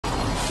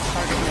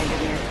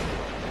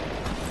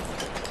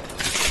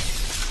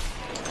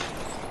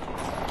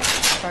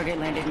Target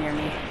landed near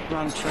me.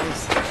 Wrong choice. Going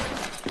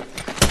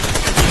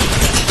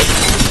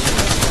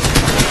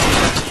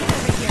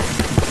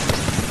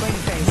to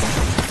face.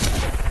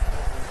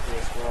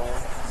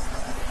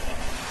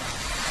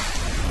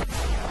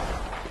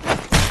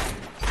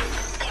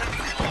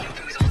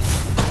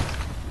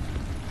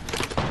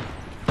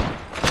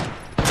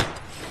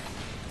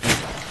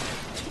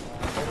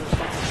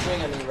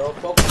 Swing at me, bro.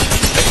 Focus.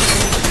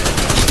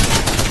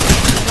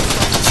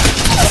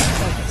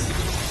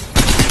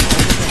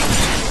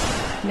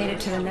 Made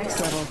it to the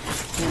next level.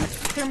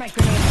 Thermite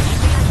grenade.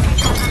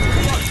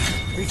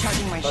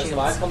 Recharging my shield.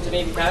 Survive. Come to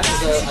me if you can,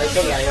 because I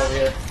killed a guy over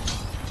here.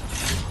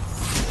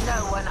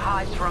 No one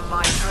hides from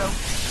my drill.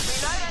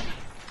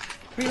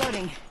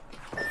 Reloading.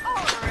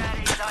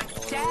 Already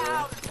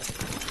down.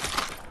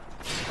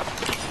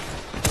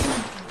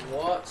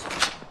 What?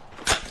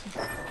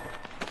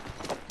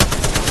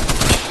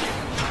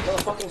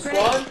 Another fucking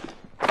squad?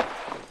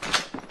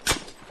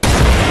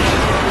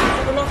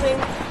 For nothing.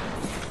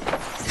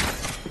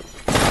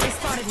 They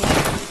spotted me. I'm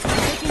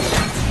taking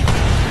shots.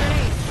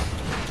 Grenade.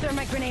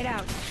 Thermite grenade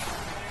out.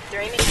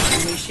 They're aiming.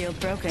 New shield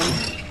broken.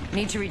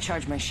 Need to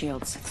recharge my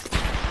shields.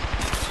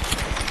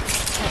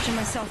 Catching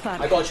myself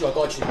up. I got you. I'm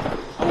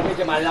gonna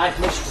get my life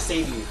mission to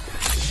save you.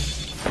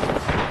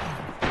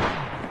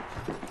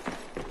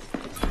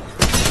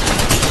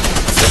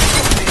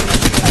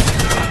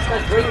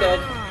 That's brain dead.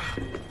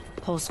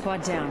 Whole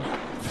squad down.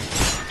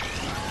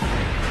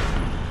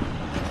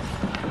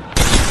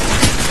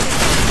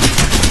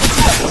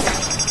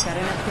 Got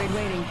an upgrade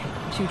waiting.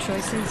 2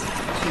 choices, 2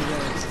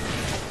 roads.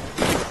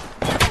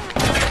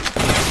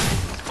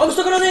 I'm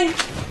stuck on a thing!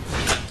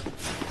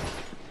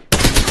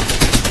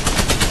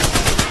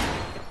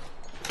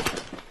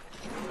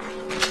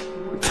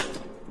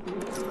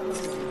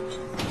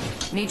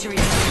 Need to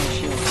recharge my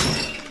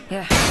shields.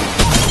 Yeah.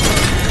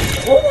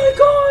 Oh my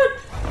god!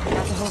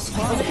 Got the whole I'm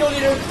squad. the kill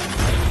leader.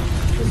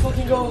 Let's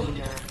fucking go.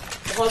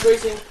 My heart's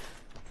racing.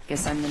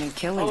 Guess I'm the new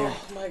kill leader. Oh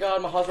my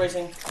god, my heart's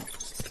racing.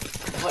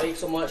 My heart aches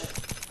so much.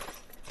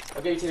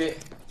 I'll get you to it.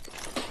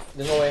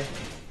 There's no way.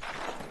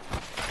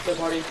 Third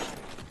party.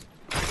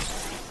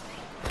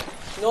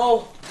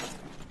 No!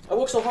 I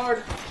worked so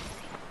hard.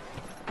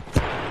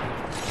 Picked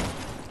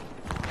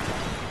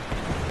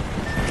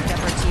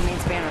up our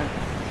teammate's banner.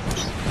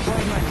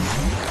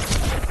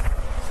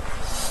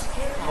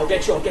 I'll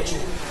get you.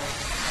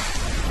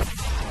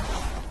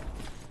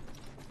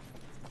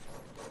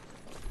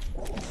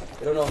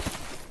 They don't know.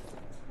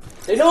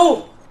 They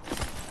know!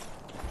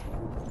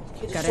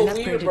 Got so an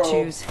upgrade weird, to bro.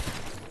 choose.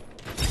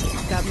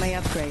 Got my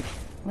upgrade.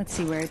 Let's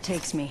see where it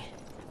takes me.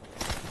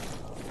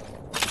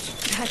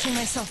 Patching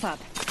myself up.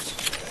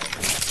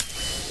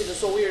 Kids are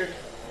so weird.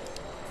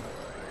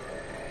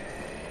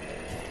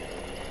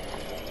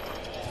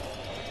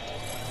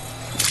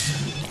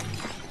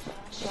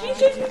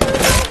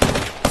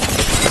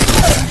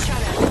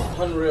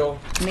 Unreal.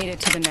 Made it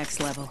to the next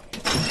level.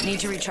 Need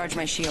to recharge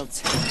my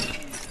shields.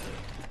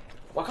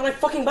 Why can't I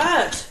fucking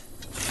bat?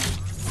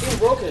 It's being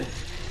broken.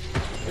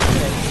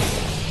 Okay.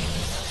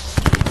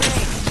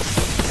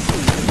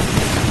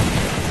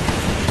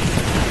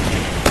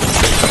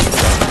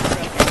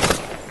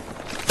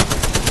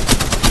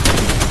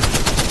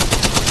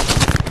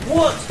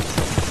 What?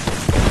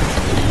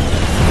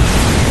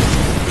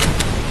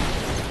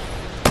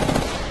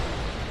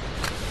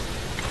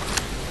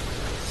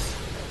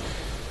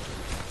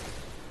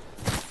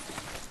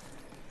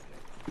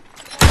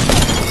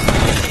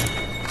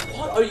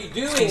 What are you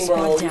doing,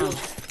 bro? Squad down.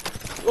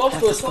 You lost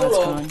to a Squad's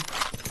solo. gone.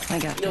 I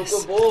got Little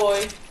this. good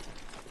boy.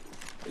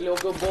 Little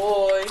good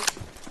boy.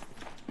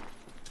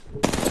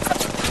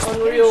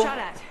 Unreal. Shot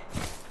at.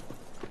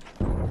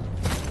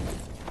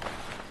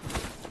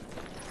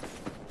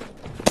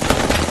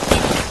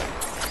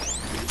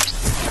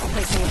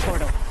 Placing a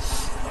portal.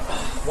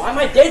 Why am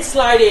I dead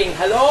sliding?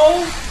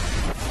 Hello?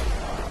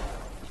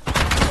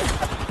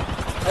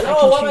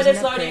 Hello, why am I dead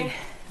sliding?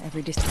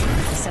 Every distance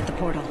to set the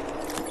portal.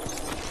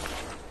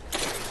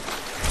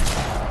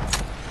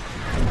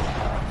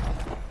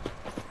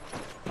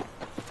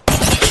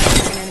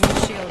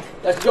 Enemy shield.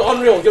 You're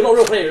unreal. You're not a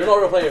real player. You're not a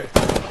real player.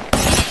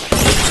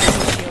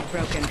 Shield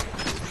broken.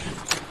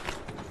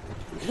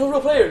 You're not a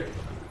real player.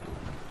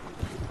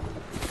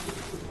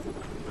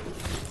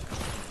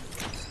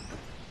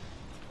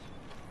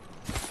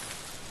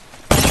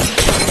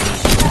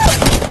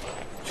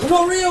 You're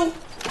not real.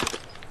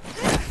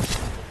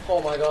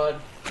 Oh my god.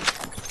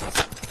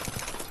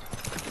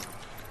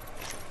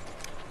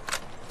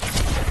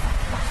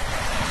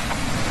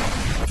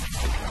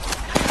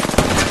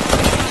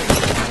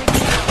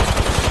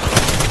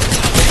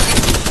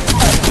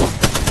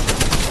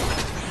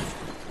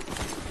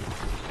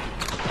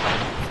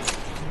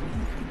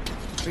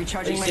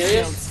 Recharging my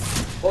serious?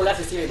 shields. Oh, left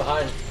is TV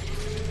behind.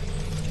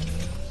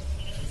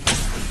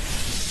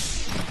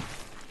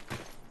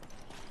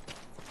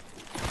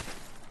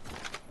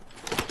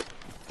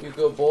 You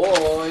good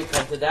boy.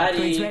 Come to daddy.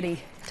 Upgrade's ready.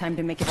 Time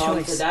to make a Come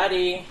choice. to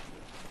daddy.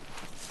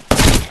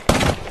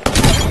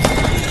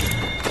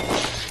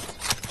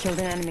 Killed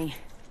an enemy.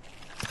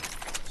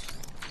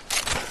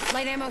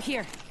 Light ammo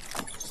here.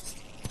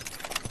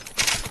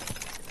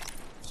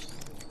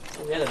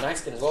 Oh, he had a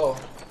nice skin as well.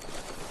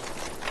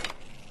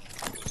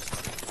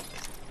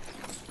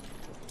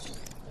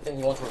 I think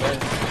he wants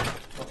revenge.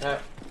 Okay.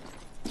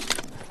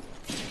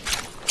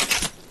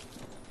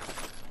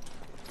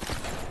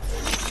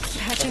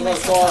 Patching Another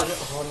myself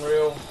squad. up.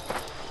 Unreal.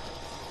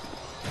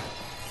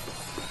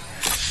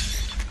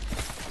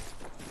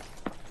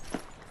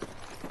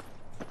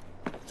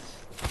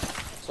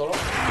 Solo.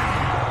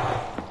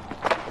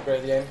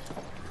 Great game.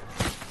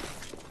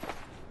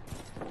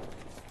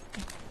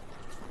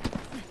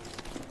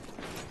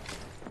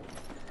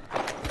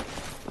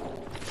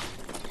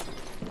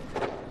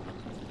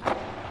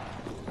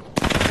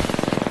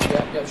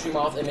 Yeah, shoot my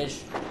off image.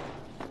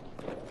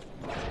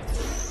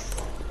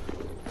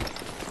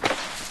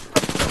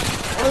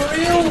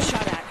 Unreal! Getting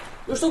shot at.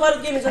 You're so bad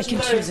at gaming, it's I actually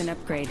can hilarious. choose an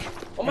upgrade.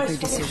 Oh my Every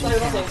fucking decision sliding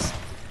counts.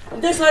 nothing. I'm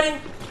dead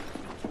sliding!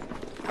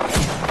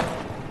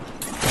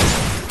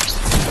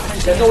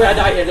 There's no way I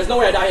die here. There's no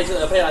way I die here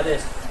to play like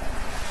this.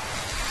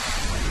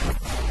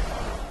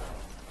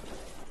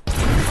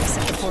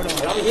 Set the portal.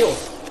 I don't heal.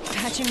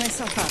 Patching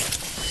myself up.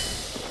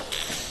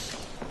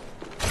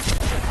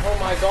 Oh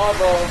my god,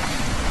 bro.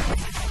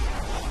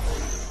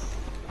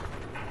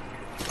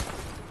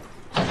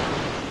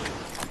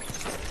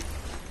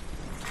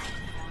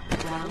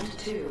 Round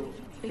 2.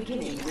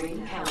 Beginning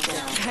ring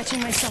countdown.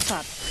 Patching myself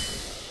up.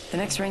 The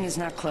next ring is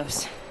not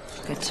close.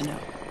 Good to know.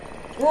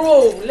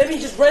 Bro, let me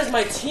just res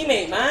my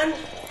teammate, man.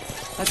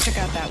 Let's check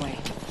out that way.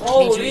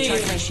 Holy. Need to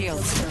recharge my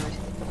shields.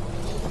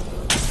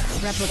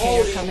 Replicator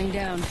Holy. coming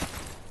down.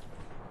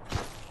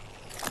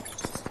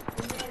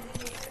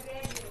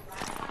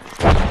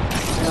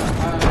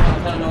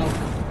 I don't know.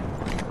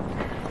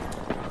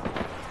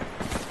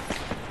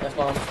 That's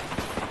bomb.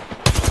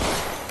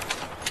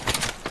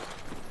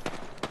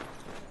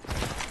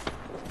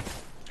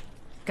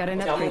 Got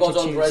an Okay, I'm upgrade gonna go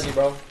to zone choose. Resi,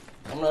 bro.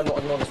 I'm gonna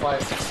ignore this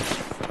fight.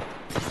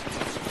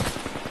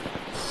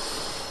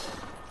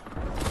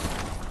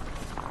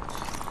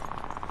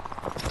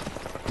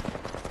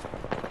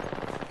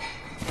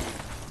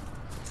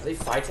 Are they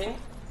fighting?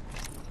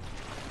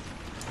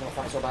 I'm gonna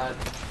fight so bad.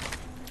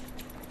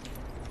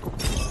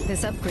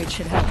 This upgrade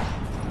should help.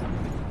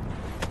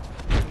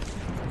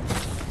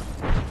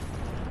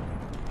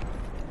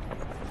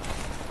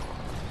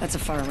 That's a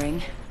far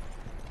ring.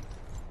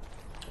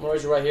 I'm gonna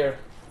raise you right here.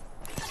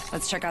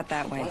 Let's check out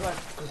that Why way. is my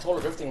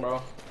controller drifting,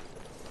 bro?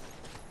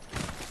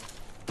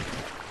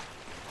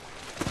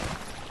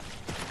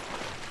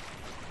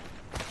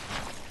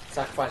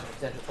 Sacrifice a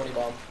potential 20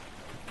 bomb.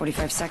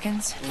 45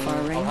 seconds.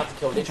 Far ring. I'll have to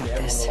kill We literally got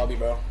everyone in this. the lobby,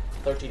 bro.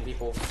 13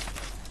 people.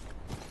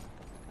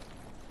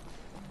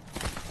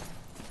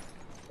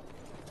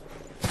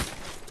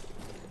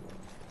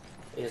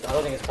 I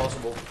don't think it's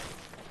possible.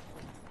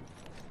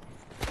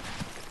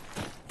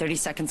 30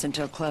 seconds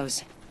until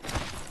close.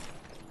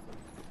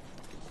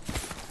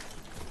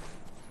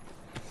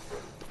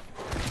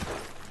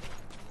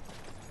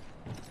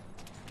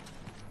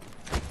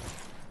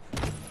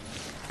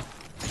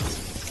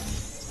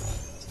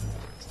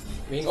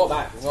 We can go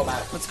back. We can go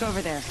back. Let's go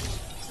over there.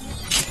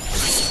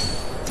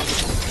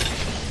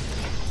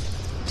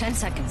 10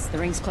 seconds. The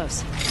ring's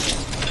close.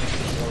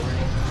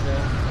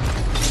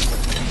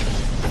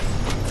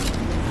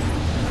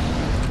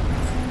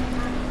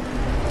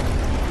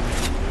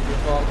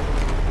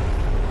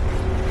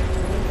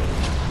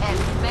 And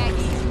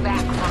Maggie's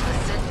back from the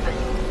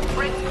Symphony.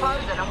 Ring's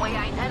closing and we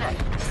ain't in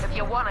it. If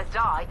you want to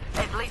die,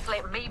 at least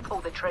let me pull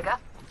the trigger.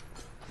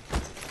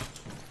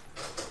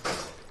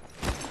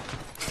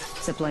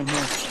 Zipline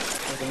here.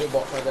 There's a new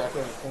box right there. I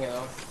couldn't think it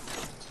out.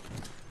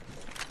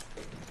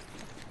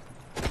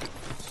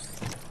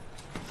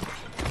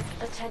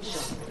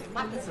 Attention.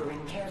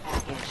 Monitoring care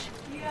package.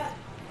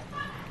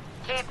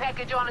 Care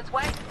package on its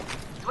way?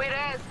 Sweet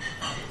as.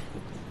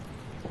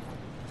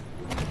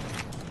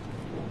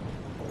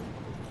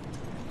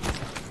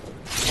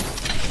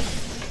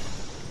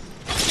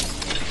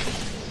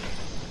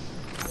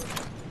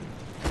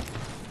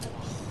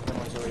 That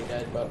one's already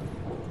dead, but...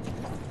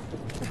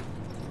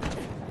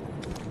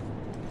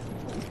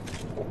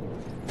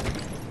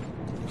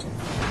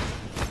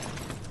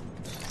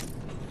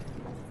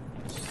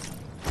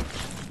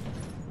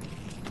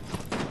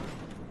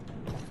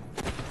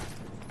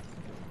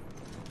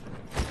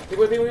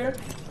 People here?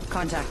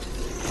 Contact.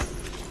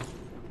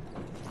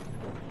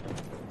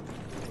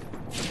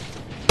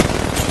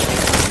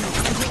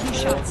 I'm taking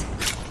shots.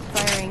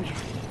 Firing.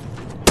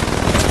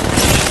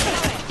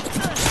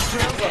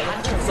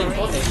 Same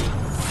footing.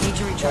 Need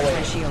to recharge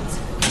my shields.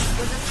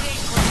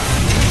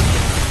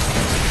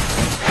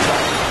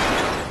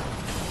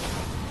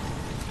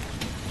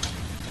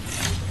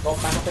 Go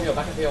back up the hill,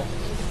 back up the hill.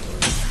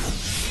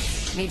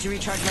 Need to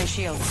recharge my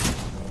shields.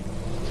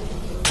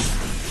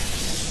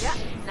 Yeah,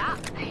 nah,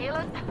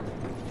 healing.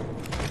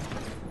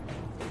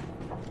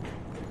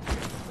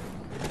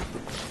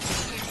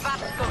 You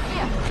bastards go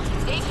here.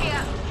 Sneak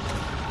here.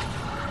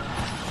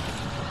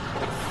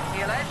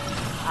 Healing.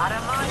 I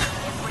don't mind.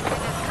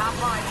 Everything is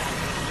compromised.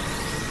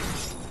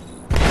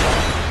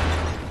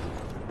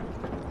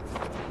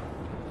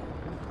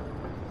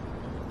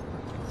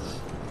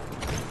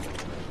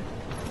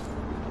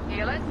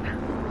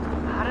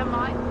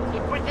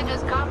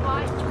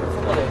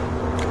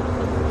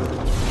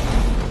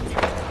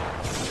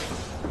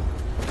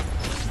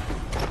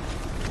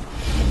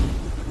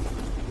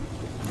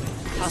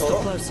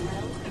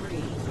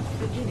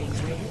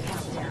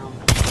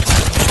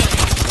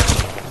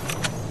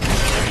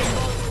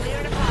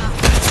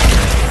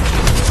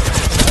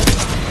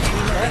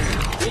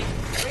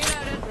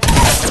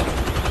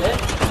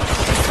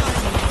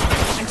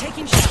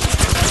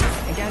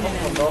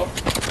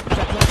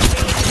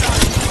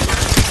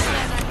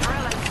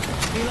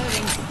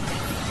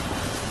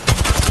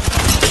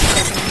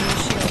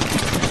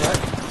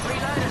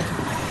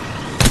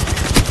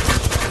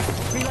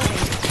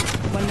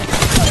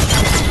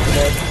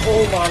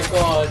 my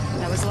god.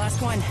 That was the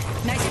last one.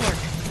 Nice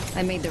work.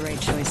 I made the right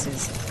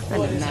choices. I'm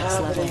What at is max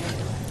level.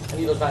 happening? I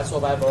need those back so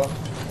bad, bro.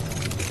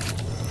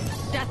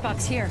 Death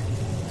box here.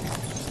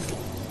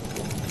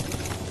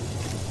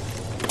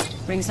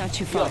 Ring's not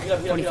too far. Heal up.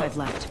 45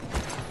 left.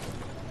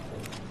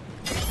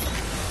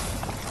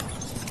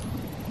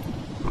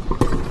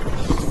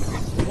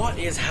 What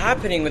is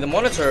happening with the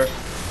monitor?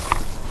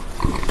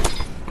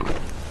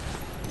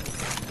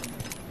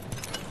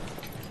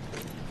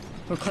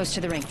 We're close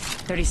to the ring.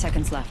 30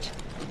 seconds left.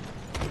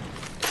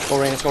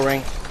 Let's go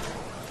ring.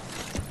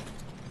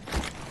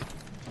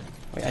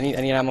 Wait, I need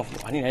ammo.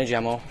 I need energy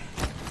ammo.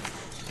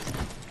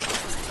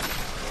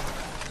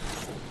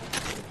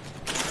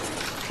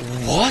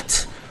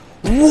 What?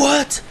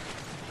 What?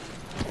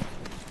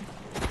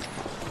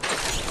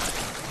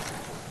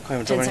 Can't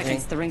even 10 drop anything.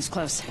 seconds. The ring's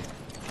close.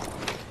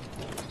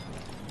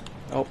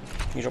 Oh,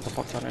 you dropped a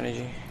fuck ton of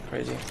energy.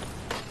 Crazy.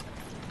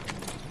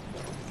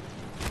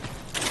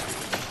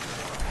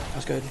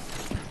 That's good.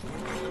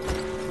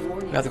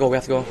 We have to go.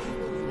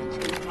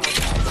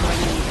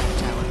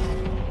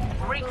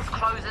 Ring's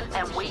closing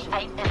and we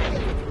ain't in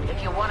it.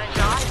 If you want to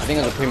die, I think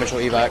it's a premature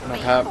evac, no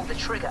cap. pull the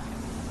trigger.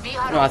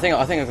 No, I think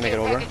I can make it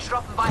over. Package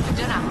dropping by for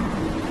dinner.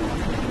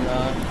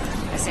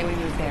 I say we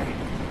move there.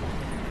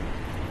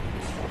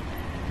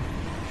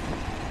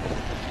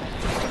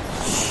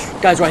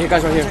 Guys right here.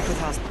 Contact with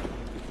hospital.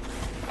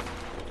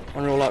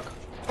 On real luck.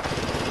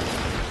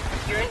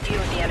 You're in view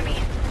of the enemy.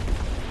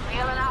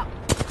 Healing up.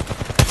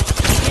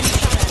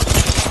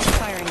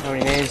 Firing. How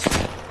many nades?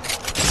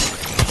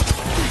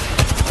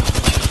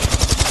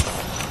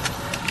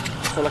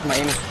 So like my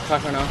aim is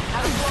track right now.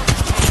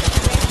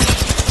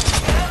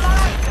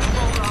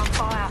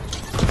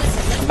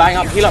 I'm banging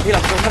up. Heal up. Go,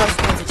 come on.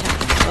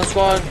 One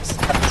squad.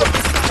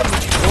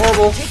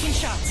 Horrible. Taking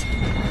shots.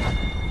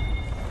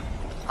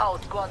 Whole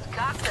squad's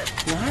cocked it.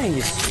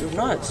 Nice. You're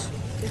nuts.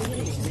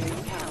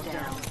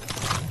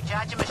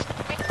 Judge him.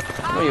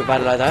 No, you're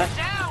bad like that.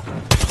 Down.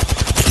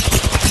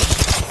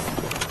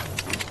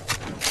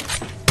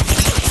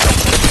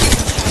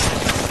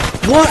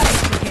 What?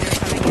 Computer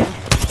coming in.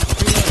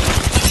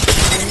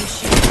 Reloading.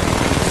 Shoot.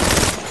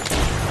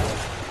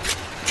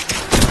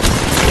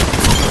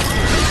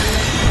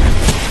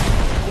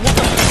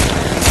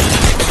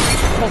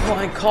 Oh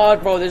my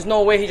god, bro. There's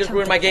no way he just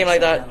ruined my game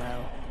like that.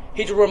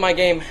 He just ruined my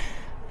game.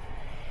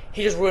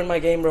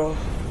 Bro.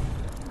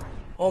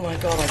 Oh my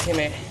god, my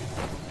teammate.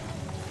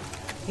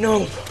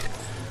 No.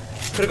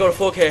 Could've gone to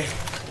 4K.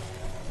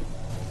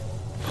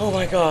 Oh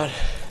my god.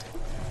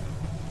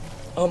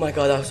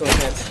 That was so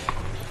intense.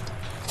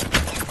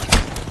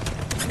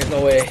 There's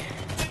no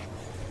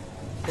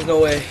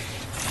way.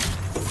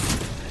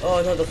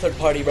 Oh, not the third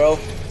party, bro.